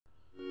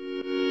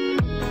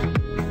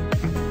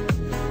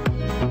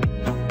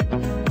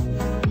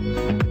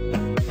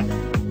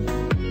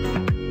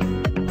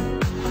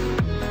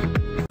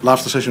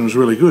Laughter session was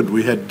really good.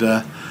 We had,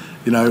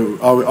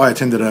 I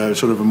attended a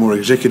sort of a more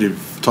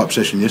executive type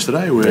session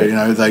yesterday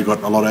where, they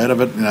got a lot out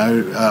of it.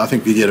 I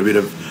think you get a bit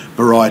of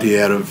variety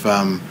out of,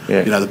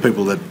 the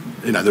people that,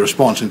 the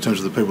response in terms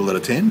of the people that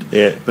attend.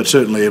 Yeah. But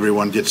certainly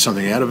everyone gets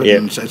something out of it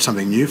and it's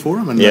something new for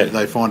them and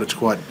they find it's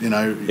quite,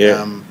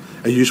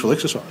 a useful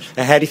exercise.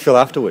 And how do you feel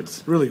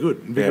afterwards? Really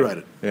good,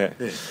 invigorated. Yeah.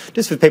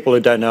 Just for people who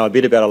don't know a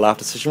bit about a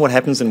laughter session, what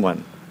happens in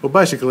one? Well,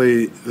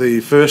 basically, the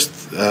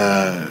first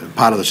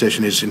part of the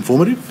session is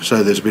informative.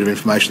 So there's a bit of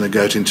information that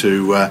goes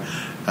into,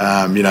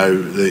 some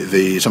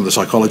of the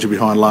psychology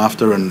behind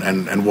laughter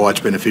and why it's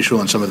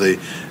beneficial, and some of the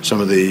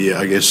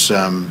I guess,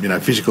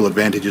 physical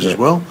advantages as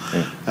well,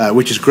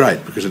 which is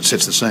great because it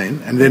sets the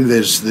scene. And then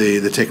there's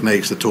the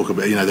techniques that talk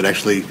about, that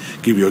actually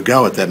give you a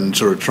go at that and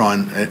sort of try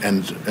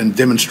and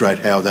demonstrate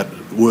how that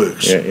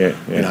works.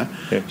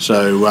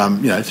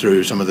 So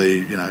through some of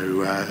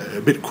the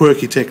a bit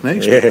quirky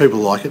techniques, but people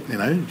like it,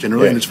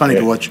 generally, and it's funny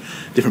to watch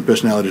different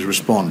personalities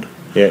respond.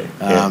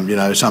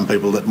 Some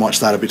people that might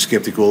start a bit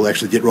sceptical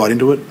actually get right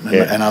into it,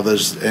 and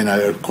others,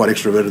 are quite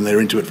extroverted and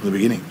they're into it from the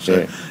beginning.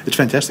 So it's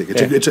fantastic.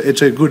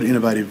 It's a good,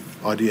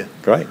 innovative idea.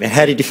 Great. Now,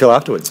 how did you feel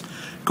afterwards?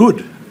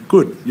 Good.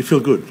 You feel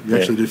good. You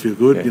actually do feel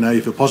good.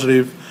 You feel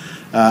positive.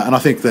 And I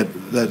think that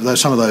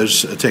some of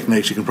those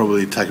techniques you can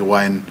probably take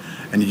away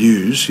and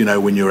use,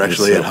 when you're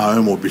actually at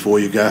home or before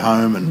you go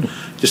home, and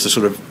just to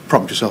sort of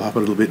prompt yourself up a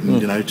little bit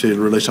and,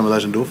 to release some of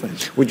those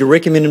endorphins. Would you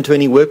recommend them to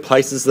any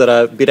workplaces that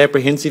are a bit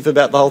apprehensive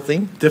about the whole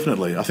thing?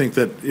 Definitely. I think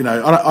that,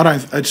 I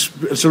don't,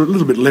 it's a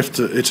little bit left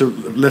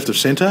of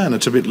centre and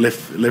it's a bit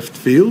left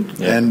field.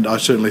 Yeah. And I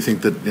certainly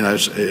think that,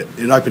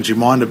 it opens your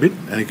mind a bit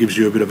and it gives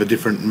you a bit of a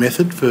different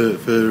method for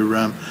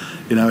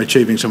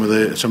achieving some of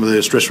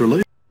the stress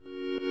relief.